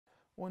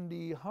when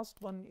the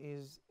husband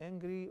is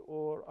angry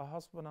or a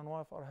husband and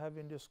wife are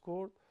having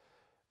discord,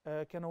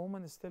 can a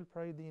woman still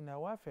pray the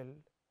nawafil,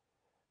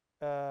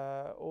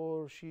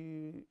 or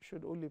she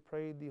should only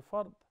pray the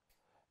fard,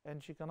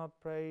 and she cannot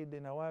pray the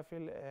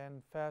nawafil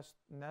and fast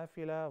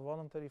nafila,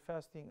 voluntary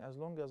fasting, as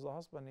long as the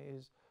husband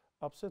is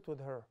upset with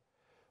her?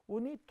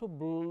 We need to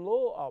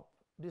blow up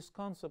this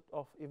concept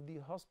of, if the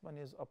husband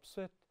is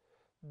upset,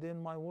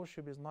 then my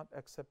worship is not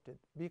accepted,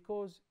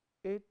 because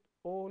it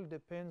all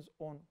depends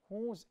on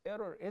whose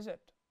error is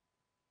it.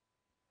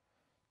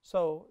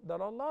 So there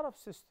are a lot of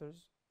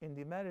sisters in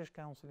the marriage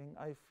counseling,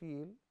 I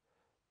feel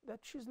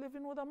that she's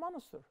living with a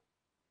monster.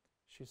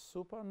 She's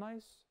super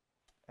nice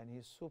and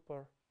he's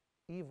super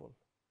evil.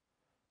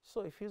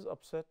 So if he's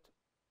upset,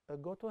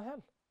 go to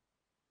hell.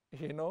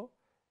 You know,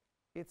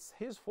 it's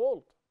his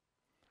fault.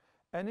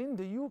 And in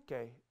the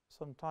UK,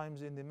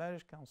 sometimes in the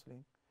marriage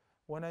counseling,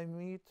 when I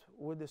meet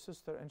with the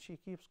sister and she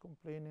keeps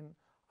complaining,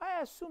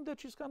 I assume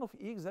that she's kind of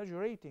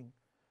exaggerating.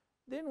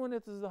 Then when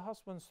it is the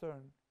husband's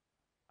turn,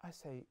 I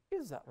say,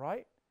 is that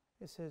right?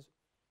 He says,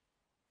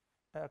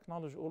 I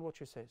acknowledge all what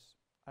she says.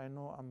 I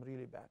know I'm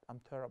really bad. I'm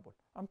terrible.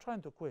 I'm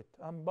trying to quit.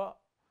 But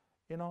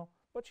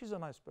she's a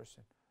nice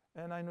person.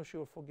 And I know she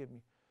will forgive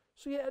me.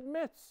 So he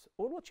admits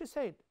all what she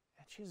said.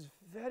 And she's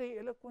very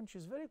eloquent.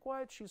 She's very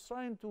quiet. She's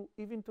trying to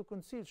even to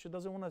conceal. She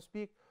doesn't want to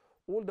speak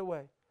all the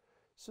way.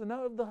 So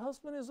now if the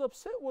husband is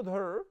upset with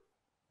her,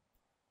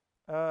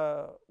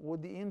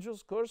 would the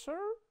angels curse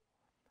her?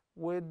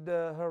 Would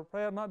her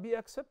prayer not be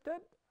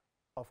accepted?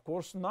 Of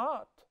course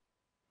not.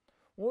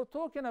 We're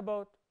talking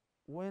about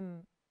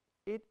when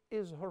it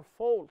is her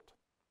fault.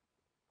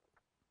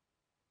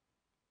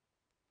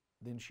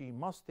 Then she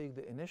must take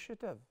the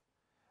initiative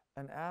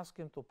and ask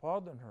him to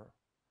pardon her,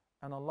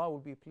 and Allah will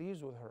be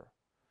pleased with her.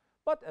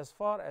 But as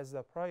far as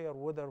the prayer,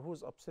 whether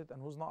who's upset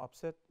and who's not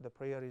upset, the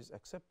prayer is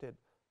accepted.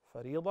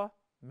 Faridah,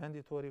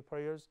 mandatory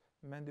prayers,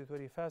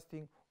 mandatory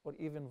fasting, or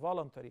even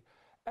voluntary.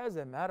 As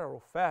a matter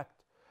of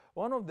fact,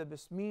 one of the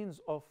best means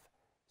of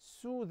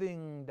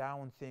soothing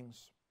down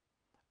things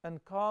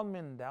and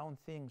calming down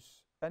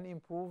things and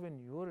improving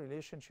your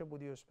relationship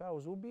with your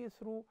spouse will be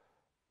through,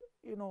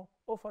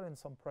 offering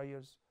some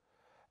prayers.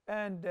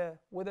 And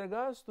with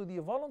regards to the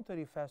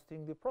voluntary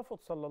fasting, the Prophet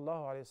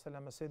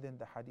ﷺ said in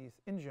the hadith,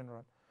 in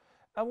general,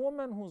 a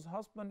woman whose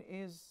husband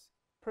is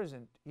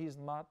present, he is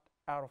not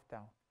out of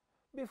town,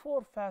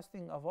 before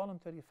fasting a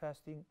voluntary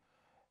fasting,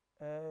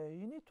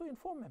 you need to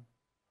inform him.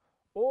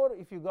 Or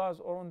if you guys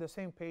are on the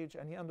same page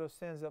and he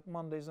understands that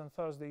Mondays and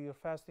Thursdays you're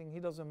fasting, he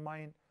doesn't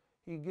mind.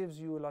 He gives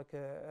you like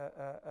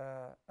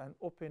an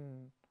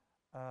open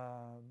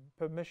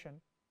permission.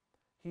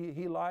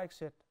 He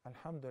likes it.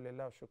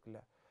 Alhamdulillah,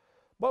 shukrillah.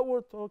 But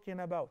we're talking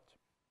about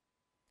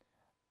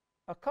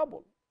a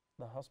couple.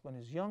 The husband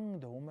is young,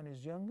 the woman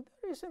is young,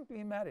 they're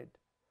recently married.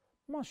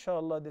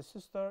 MashaAllah, the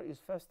sister is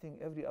fasting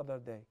every other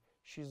day.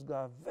 She's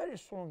got very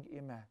strong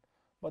iman.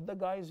 But the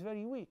guy is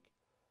very weak.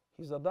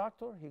 He's a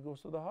doctor, he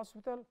goes to the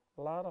hospital,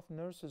 a lot of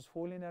nurses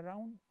fooling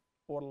around,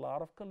 or a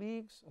lot of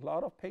colleagues, a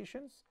lot of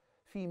patients,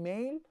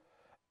 female,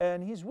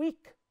 and he's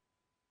weak.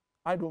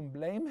 I don't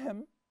blame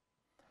him.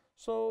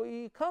 So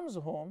he comes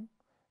home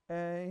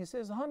and he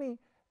says, honey,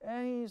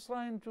 and he's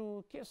trying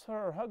to kiss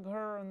her, hug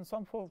her, and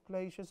some sort of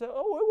place. She said,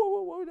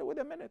 oh, wait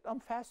a minute, I'm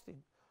fasting.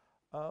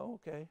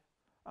 Okay,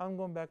 I'm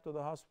going back to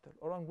the hospital,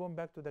 or I'm going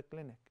back to the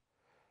clinic.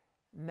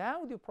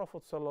 Now the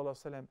Prophet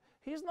ﷺ,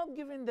 he's not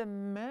giving the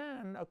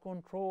man a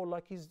control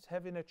like he's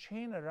having a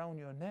chain around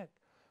your neck,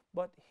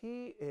 but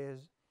he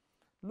is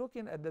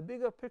looking at the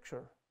bigger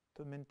picture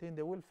to maintain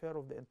the welfare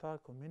of the entire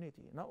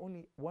community, not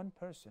only one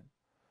person.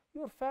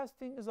 Your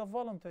fasting is a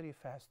voluntary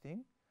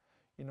fasting.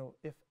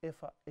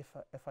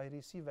 If I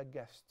receive a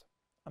guest,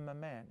 I'm a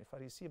man, if I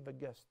receive a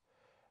guest,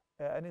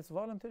 and it's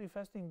voluntary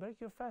fasting,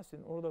 break your fast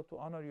in order to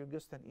honor your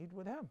guest and eat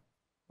with him,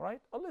 right?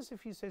 Unless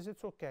if he says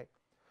it's okay.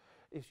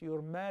 If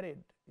you're married,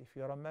 if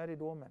you're a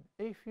married woman,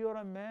 if you're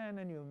a man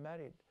and you're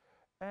married,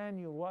 and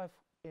your wife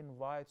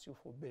invites you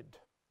for bid,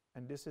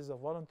 and this is a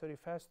voluntary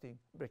fasting,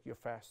 break your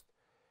fast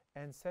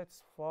and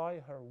satisfy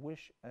her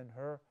wish and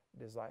her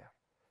desire.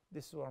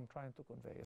 This is what I'm trying to convey.